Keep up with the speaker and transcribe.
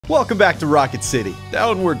Welcome back to Rocket City. The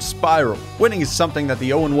downward spiral. Winning is something that the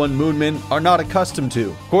 0-1 Moonmen are not accustomed to.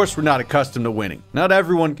 Of course, we're not accustomed to winning. Not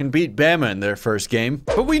everyone can beat Bama in their first game,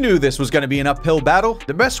 but we knew this was going to be an uphill battle.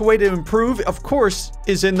 The best way to improve, of course,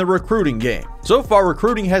 is in the recruiting game. So far,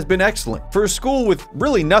 recruiting has been excellent. For a school with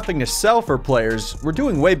really nothing to sell for players, we're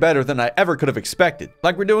doing way better than I ever could have expected.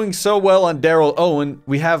 Like, we're doing so well on Daryl Owen,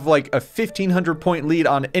 we have like a 1,500 point lead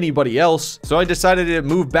on anybody else, so I decided to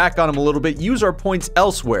move back on him a little bit, use our points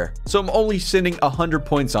elsewhere. So I'm only sending 100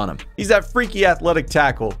 points on him. He's that freaky athletic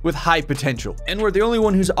tackle with high potential. And we're the only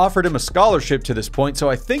one who's offered him a scholarship to this point, so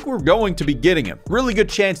I think we're going to be getting him. Really good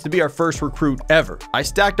chance to be our first recruit ever. I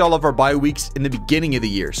stacked all of our bye weeks in the beginning of the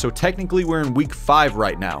year, so technically we're in week 5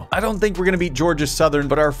 right now. I don't think we're going to beat Georgia Southern,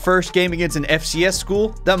 but our first game against an FCS school,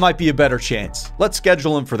 that might be a better chance. Let's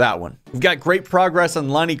schedule him for that one. We've got great progress on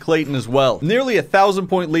Lonnie Clayton as well. Nearly 1,000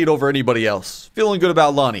 point lead over anybody else. Feeling good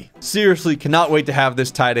about Lonnie. Seriously, cannot wait to have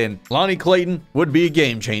this tight end. Lonnie Clayton would be a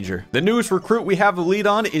game changer. The newest recruit we have a lead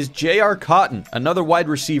on is J.R. Cotton, another wide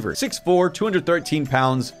receiver. 6'4", 213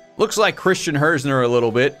 pounds. Looks like Christian Hersner a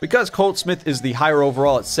little bit. Because Colt Smith is the higher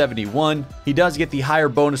overall at 71, he does get the higher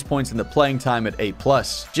bonus points in the playing time at A+.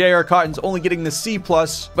 J.R. Cotton's only getting the C+,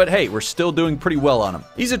 but hey, we're still doing pretty well on him.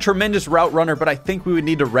 He's a tremendous route runner, but I think we would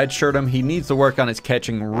need to redshirt him. He needs to work on his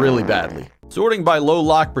catching really badly. Sorting by low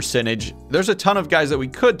lock percentage, there's a ton of guys that we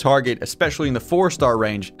could target, especially in the 4-star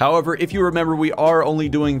range. However, if you remember, we are only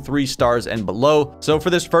doing 3 stars and below. So for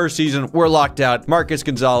this first season, we're locked out. Marcus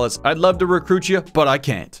Gonzalez, I'd love to recruit you, but I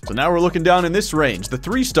can't. So now we're looking down in this range, the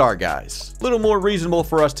 3-star guys. A little more reasonable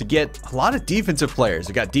for us to get a lot of defensive players.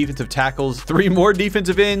 We got defensive tackles, 3 more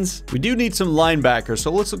defensive ends. We do need some linebackers,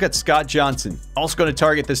 so let's look at Scott Johnson. Also going to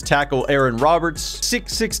target this tackle, Aaron Roberts,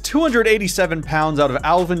 6'6", 287 pounds out of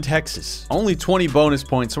Alvin, Texas. Only 20 bonus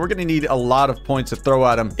points, so we're going to need a lot of points to throw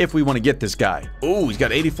at him if we want to get this guy. Oh, he's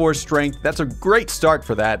got 84 strength. That's a great start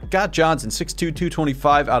for that. Got Johnson, 6'2",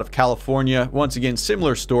 225 out of California. Once again,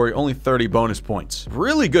 similar story, only 30 bonus points.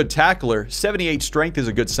 Really good tackler. 78 strength is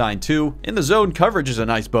a good sign too. And the zone coverage is a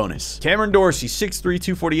nice bonus. Cameron Dorsey, 6'3",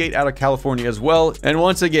 248 out of California as well. And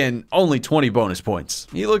once again, only 20 bonus points.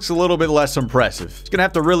 He looks a little bit less impressive. He's going to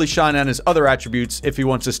have to really shine on his other attributes if he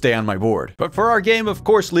wants to stay on my board. But for our game, of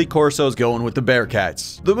course, Lee Corso's going with the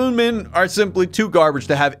Bearcats. The Moonmen are simply too garbage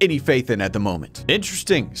to have any faith in at the moment.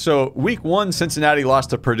 Interesting. So week 1, Cincinnati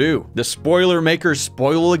lost to Purdue. The spoiler makers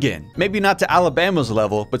spoil again. Maybe not to Alabama's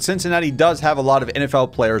level, but Cincinnati does have a lot of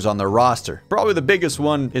NFL players on their roster. Probably the biggest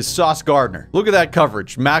one is Sauce Gardner. Look at that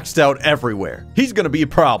coverage, maxed out everywhere. He's going to be a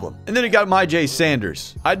problem. And then you got Myjai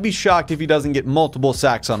Sanders. I'd be shocked if he doesn't get multiple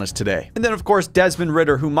sacks on us today. And then of course Desmond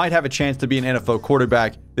Ridder, who might have a chance to be an NFL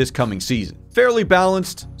quarterback this coming season. Fairly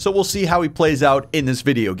balanced, so we'll see how he plays out in this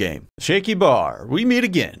video game. Shaky bar, we meet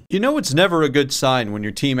again. You know it's never a good sign when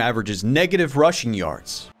your team averages negative rushing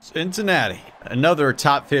yards. Cincinnati, another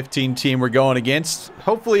top 15 team we're going against.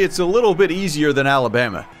 Hopefully it's a little bit easier than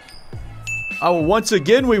Alabama. Oh, once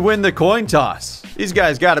again we win the coin toss. These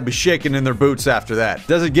guys gotta be shaking in their boots after that.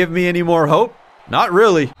 Does it give me any more hope? Not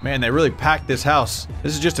really. Man, they really packed this house.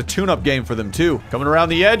 This is just a tune-up game for them too. Coming around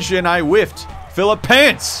the edge and I whiffed. Phillip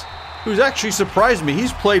Pants, who's actually surprised me.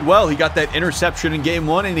 He's played well. He got that interception in game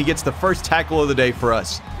 1 and he gets the first tackle of the day for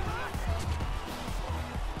us.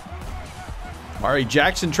 Mari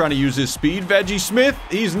Jackson trying to use his speed. Veggie Smith,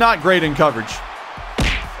 he's not great in coverage.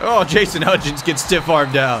 Oh, Jason Hudgens gets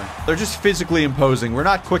stiff-armed down. They're just physically imposing. We're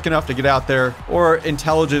not quick enough to get out there or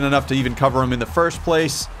intelligent enough to even cover them in the first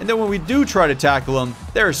place. And then when we do try to tackle them,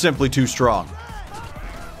 they're simply too strong.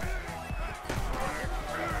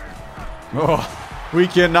 Oh, we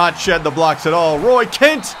cannot shed the blocks at all. Roy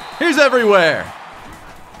Kent, he's everywhere.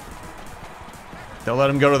 They'll let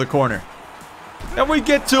him go to the corner. And we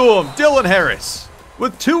get to him. Dylan Harris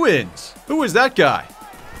with 2 ends. Who is that guy?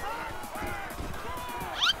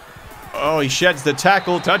 Oh, he sheds the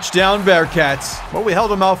tackle. Touchdown, Bearcats. Well, we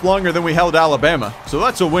held him off longer than we held Alabama, so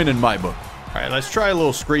that's a win in my book. All right, let's try a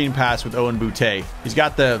little screen pass with Owen Boutte. He's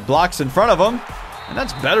got the blocks in front of him, and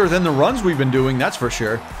that's better than the runs we've been doing, that's for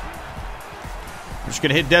sure. I'm just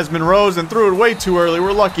going to hit Desmond Rose and threw it way too early.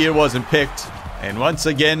 We're lucky it wasn't picked. And once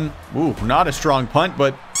again, ooh, not a strong punt,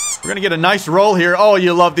 but we're going to get a nice roll here. Oh,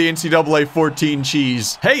 you love the NCAA 14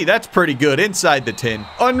 cheese. Hey, that's pretty good. Inside the 10.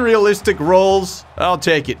 Unrealistic rolls. I'll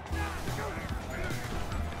take it.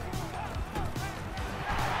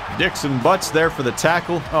 Dixon Butts there for the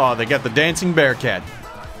tackle. Oh, they got the dancing Bearcat.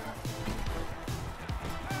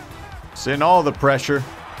 Send all the pressure.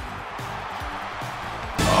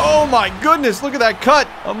 Oh my goodness, look at that cut.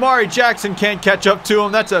 Amari Jackson can't catch up to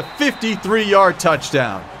him. That's a 53-yard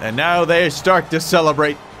touchdown. And now they start to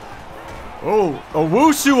celebrate. Oh,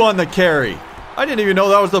 Owusu on the carry. I didn't even know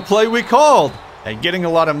that was the play we called. And getting a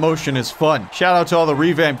lot of motion is fun. Shout out to all the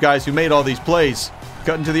revamp guys who made all these plays.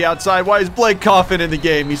 Cutting to the outside. Why is Blake Coffin in the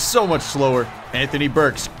game? He's so much slower. Anthony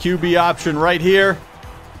Burks, QB option right here.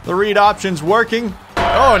 The read option's working.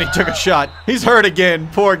 Oh, and he took a shot. He's hurt again.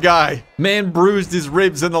 Poor guy. Man bruised his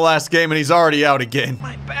ribs in the last game, and he's already out again.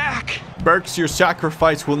 My back. Burks, your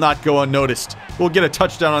sacrifice will not go unnoticed. We'll get a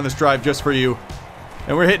touchdown on this drive just for you.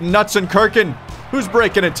 And we're hitting nuts and Kirkin. Who's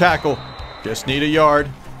breaking a tackle? Just need a yard.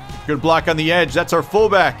 Good block on the edge. That's our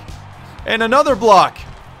fullback. And another block.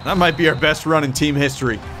 That might be our best run in team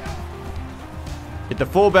history. Hit the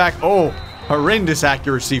fullback. Oh, horrendous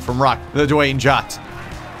accuracy from the Dwayne Jot.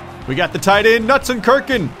 We got the tight end, Nuts and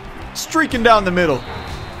Kirkin, streaking down the middle.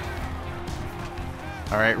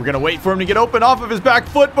 All right, we're going to wait for him to get open off of his back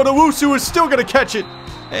foot, but Owusu is still going to catch it.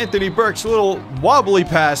 Anthony Burks, a little wobbly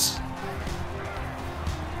pass.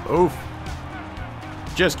 Oof.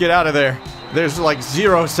 Just get out of there. There's like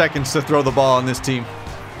 0 seconds to throw the ball on this team.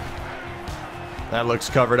 That looks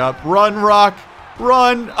covered up. Run, Rock.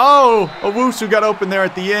 Run. Oh, Owusu got open there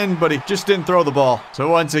at the end, but he just didn't throw the ball. So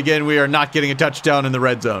once again, we are not getting a touchdown in the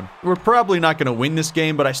red zone. We're probably not going to win this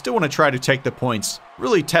game, but I still want to try to take the points.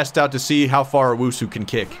 Really test out to see how far Owusu can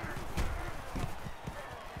kick.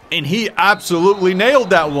 And he absolutely nailed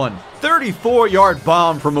that one. 34-yard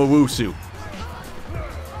bomb from Owusu.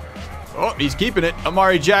 Oh, he's keeping it.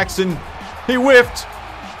 Amari Jackson. He whiffed.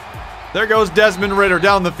 There goes Desmond Ridder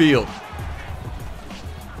down the field.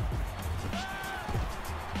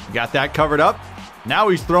 Got that covered up. Now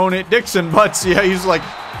he's throwing it. Dixon Butts. Yeah, he's like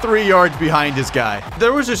 3 yards behind his guy.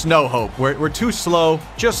 There was just no hope. We're too slow.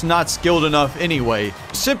 Just not skilled enough anyway.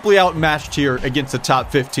 Simply outmatched here against the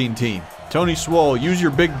top 15 team. Tony Swoll, use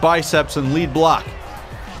your big biceps and lead block.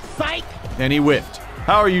 Fight. And he whiffed.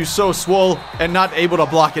 How are you so swole and not able to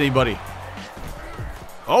block anybody?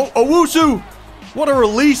 Oh, Owusu! What a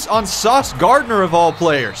release on Sauce Gardner of all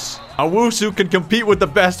players. Owusu can compete with the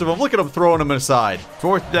best of them. Look at him throwing him aside.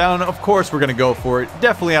 4th down, of course we're going to go for it.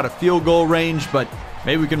 Definitely out of field goal range, but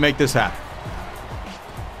maybe we can make this happen.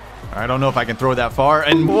 I don't know if I can throw that far.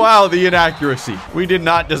 And wow, the inaccuracy. We did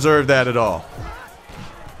not deserve that at all.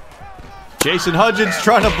 Jason Hudgens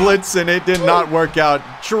trying to blitz, and it did not work out.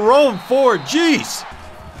 Jerome Ford, jeez.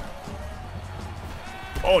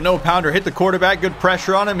 Oh, no pounder. Hit the quarterback. Good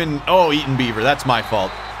pressure on him. And oh, Eaton Beaver. That's my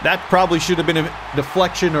fault. That probably should have been a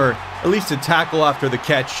deflection or at least a tackle after the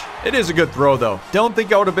catch. It is a good throw, though. Don't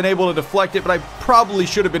think I would have been able to deflect it, but I probably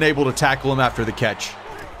should have been able to tackle him after the catch.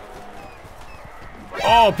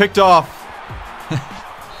 Oh, picked off.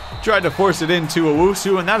 Tried to force it into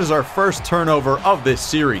Owusu, and that is our first turnover of this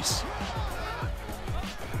series.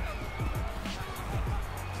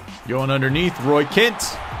 Going underneath, Roy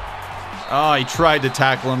Kent. Oh, he tried to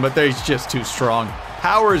tackle him, but he's just too strong.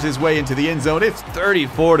 Powers his way into the end zone. It's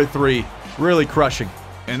 34-3. Really crushing.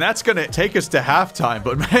 And that's going to take us to halftime.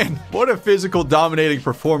 But man, what a physical dominating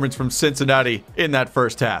performance from Cincinnati in that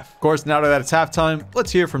first half. Of course, now that it's halftime,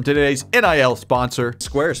 let's hear from today's NIL sponsor,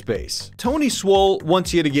 Squarespace. Tony Swoll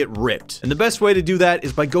wants you to get ripped. And the best way to do that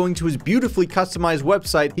is by going to his beautifully customized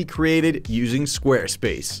website he created using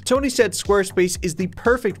Squarespace. Tony said Squarespace is the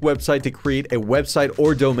perfect website to create a website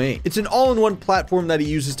or domain. It's an all-in-one platform that he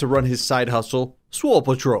uses to run his side hustle, Swole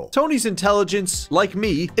Patrol. Tony's intelligence, like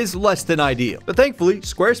me, is less than ideal, but thankfully,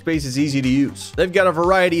 Squarespace is easy to use. They've got a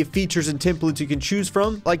variety of features and templates you can choose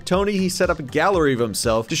from. Like Tony, he set up a gallery of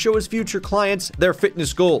himself to show his future clients their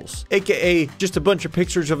fitness goals, aka just a bunch of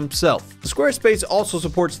pictures of himself. The Squarespace also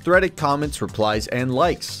supports threaded comments, replies, and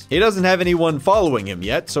likes. He doesn't have anyone following him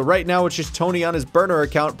yet, so right now it's just Tony on his burner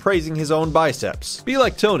account praising his own biceps. Be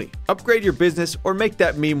like Tony. Upgrade your business or make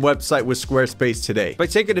that meme website with Squarespace today by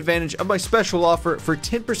taking advantage of my special offer for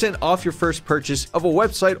 10% off your first purchase of a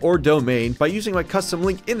website or domain by using my custom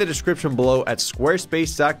link in the description below at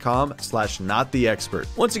squarespace.com/nottheexpert.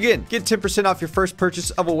 Once again, get 10% off your first purchase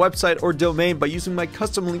of a website or domain by using my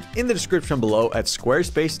custom link in the description below at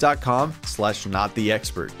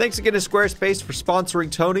squarespace.com/nottheexpert. Thanks again to Squarespace for sponsoring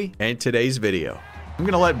Tony and today's video. I'm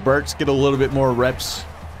gonna let Burks get a little bit more reps.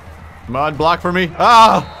 Come on, block for me.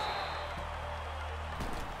 Ah!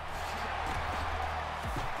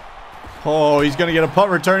 Oh, he's going to get a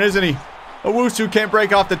punt return, isn't he? Owusu can't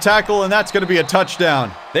break off the tackle, and that's going to be a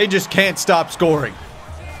touchdown. They just can't stop scoring.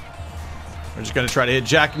 We're just going to try to hit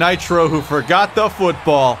Jack Nitro, who forgot the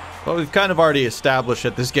football. But we've kind of already established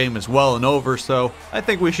that this game is well and over, so I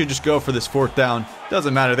think we should just go for this 4th down.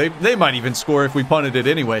 Doesn't matter. They might even score if we punted it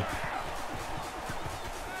anyway.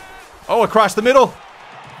 Oh, across the middle.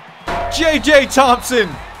 J.J.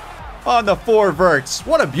 Thompson on the 4 verts.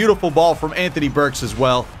 What a beautiful ball from Anthony Burks as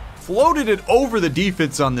well. floated it over the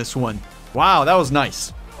defense on this one. Wow, that was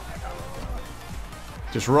nice.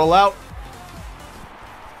 Just roll out.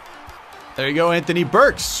 There you go, Anthony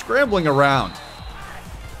Burks scrambling around.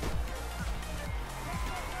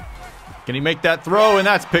 Can he make that throw? And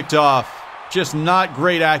that's picked off. Just not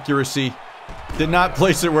great accuracy. Did not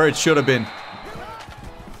place it where it should have been.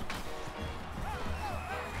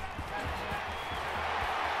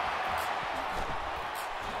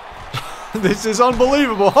 This is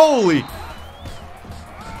unbelievable. Holy.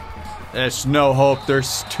 There's no hope. They're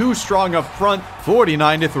too strong up front.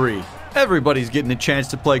 49-3. Everybody's getting a chance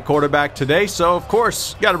to play quarterback today, so of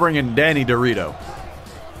course, got to bring in Danny Dorito.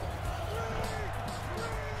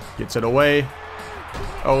 Gets it away.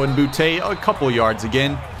 Owen Boutte, a couple yards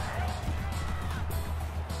again.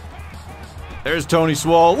 There's Tony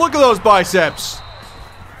Swall. Look at those biceps.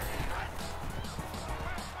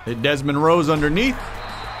 Hit Desmond Rose underneath.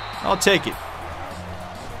 I'll take it.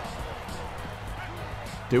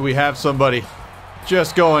 Do we have somebody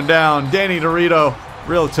just going down? Danny Dorito.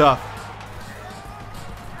 Real tough.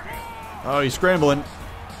 Oh, he's scrambling.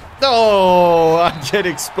 Oh, I get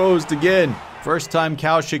exposed again. First time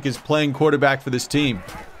Kaushik is playing quarterback for this team.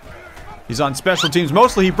 He's on special teams.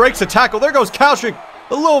 Mostly he breaks a tackle. There goes Kaushik,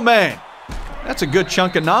 the little man. That's a good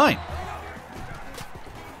chunk of 9.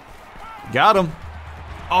 Got him.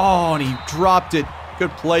 Oh, and he dropped it.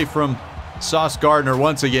 Good play from Sauce Gardner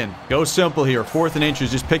once again. Go simple here. 4th and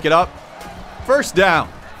inches. Just pick it up. First down.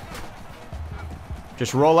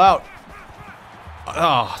 Just roll out.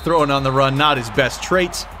 Oh, throwing on the run. Not his best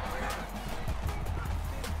traits.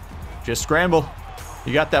 Just scramble.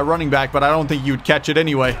 You got that running back, but I don't think you would catch it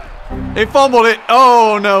anyway. They fumbled it.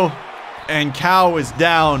 Oh, no. And Cow is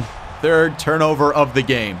down. 3rd turnover of the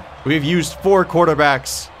game. We've used 4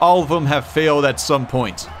 quarterbacks. All of them have failed at some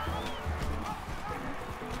point.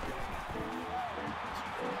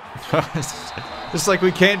 Just like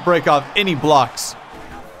we can't break off any blocks.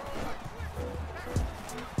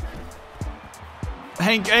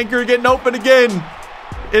 Hank Anchor getting open again.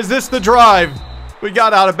 Is this the drive? We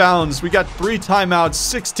got out of bounds. We got 3 timeouts,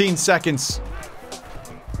 16 seconds.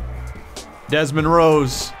 Desmond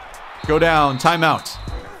Rose. Go down. Timeout.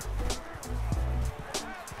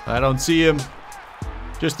 I don't see him.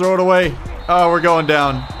 Just throw it away. Oh, we're going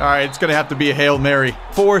down. All right, it's going to have to be a Hail Mary.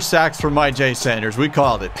 4 sacks from Myjai Sanders. We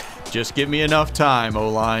called it. Just give me enough time,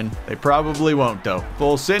 O-line. They probably won't, though.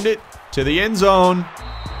 We'll send it to the end zone.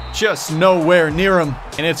 Just nowhere near him.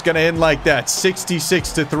 And it's going to end like that.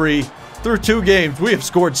 66-3. Through 2 games, we have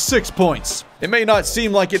scored 6 points. It may not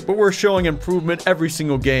seem like it, but we're showing improvement every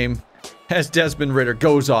single game as Desmond Ridder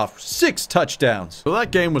goes off 6 touchdowns. So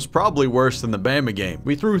that game was probably worse than the Bama game.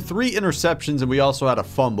 We threw 3 interceptions and we also had a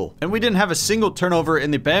fumble. And we didn't have a single turnover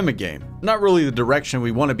in the Bama game. Not really the direction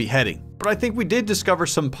we want to be heading. But I think we did discover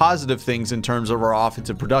some positive things in terms of our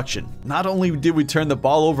offensive production. Not only did we turn the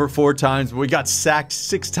ball over 4 times, but we got sacked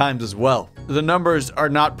 6 times as well. The numbers are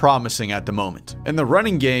not promising at the moment. And the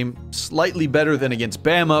running game, slightly better than against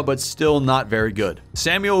Bama, but still not very good.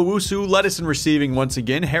 Samuel Owusu led us in receiving once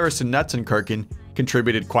again. Harrison Nutzenkirchen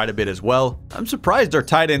contributed quite a bit as well. I'm surprised our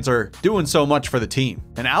tight ends are doing so much for the team.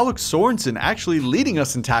 And Alex Sorensen actually leading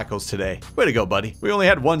us in tackles today. Way to go, buddy. We only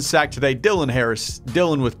had 1 sack today.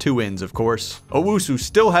 Dylan with 2 wins, of course. Owusu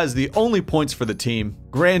still has the only points for the team.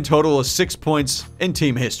 Grand total of 6 points in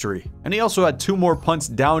team history. And he also had 2 more punts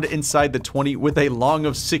down to inside the 20 with a long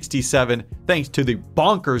of 67, thanks to the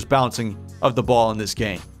bonkers bouncing of the ball in this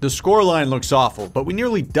game. The scoreline looks awful, but we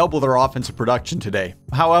nearly doubled our offensive production today.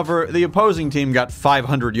 However, the opposing team got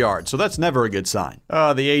 500 yards, so that's never a good sign.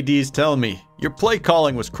 The AD's telling me, your play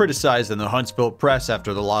calling was criticized in the Huntsville press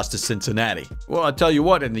after the loss to Cincinnati. Well, I'll tell you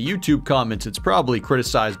what, in the YouTube comments, it's probably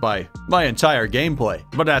criticized by my entire gameplay.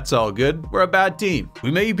 But that's all good. We're a bad team.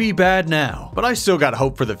 We may be bad now, but I still got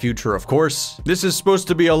hope for the future, of course. This is supposed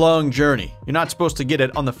to be a long journey. You're not supposed to get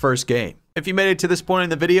it on the first game. If you made it to this point in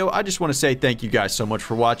the video, I just want to say thank you guys so much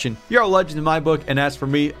for watching. You're a legend in my book, and as for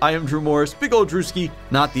me, I am Drew Morris, big old Drewski,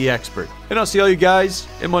 not the expert. And I'll see all you guys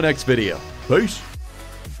in my next video. Peace.